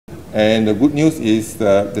And the good news is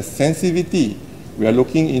the sensitivity, we are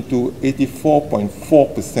looking into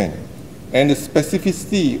 84.4%. And the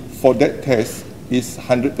specificity for that test is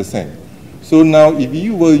 100%. So now if we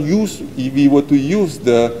were to use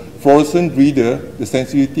the fluorescent reader, the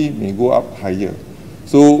sensitivity may go up higher.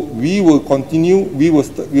 So we will continue, we will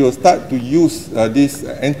start to use this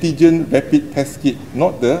antigen rapid test kit,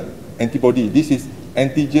 not the antibody. This is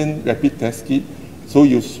antigen rapid test kit. So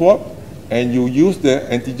you swab and you use the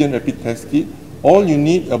antigen rapid test kit. All you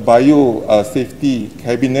need a bio safety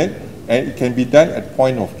cabinet, and it can be done at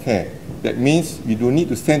point of care. That means we don't need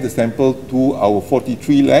to send the sample to our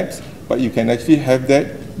 43 labs, but you can actually have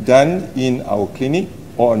that done in our clinic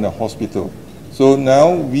or in a hospital. So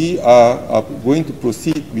now we are going to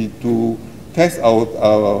proceed to test our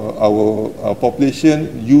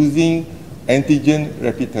population using antigen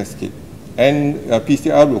rapid test kit. And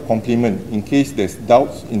PCR will complement in case there's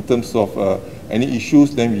doubts in terms of any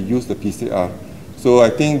issues, then we use the PCR. So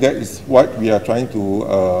I think that is what we are trying to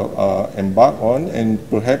embark on, and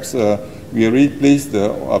perhaps we already placed the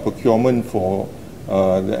procurement for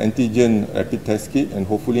the antigen rapid test kit, and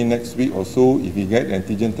hopefully next week or so, if we get the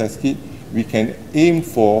antigen test kit, we can aim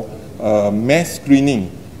for mass screening.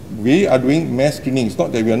 We are doing mass screening. It's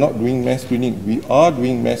not that we are not doing mass screening. We are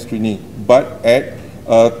doing mass screening, but at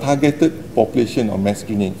a targeted population of mass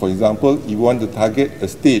screening. For example, if you want to target a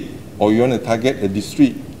state, or you want to target a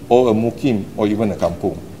district, or a mukim, or even a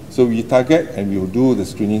kampung. So we target and we will do the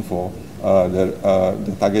screening for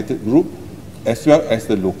the targeted group, as well as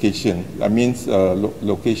the location. That means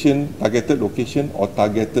location, targeted location, or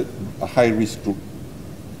targeted high-risk group.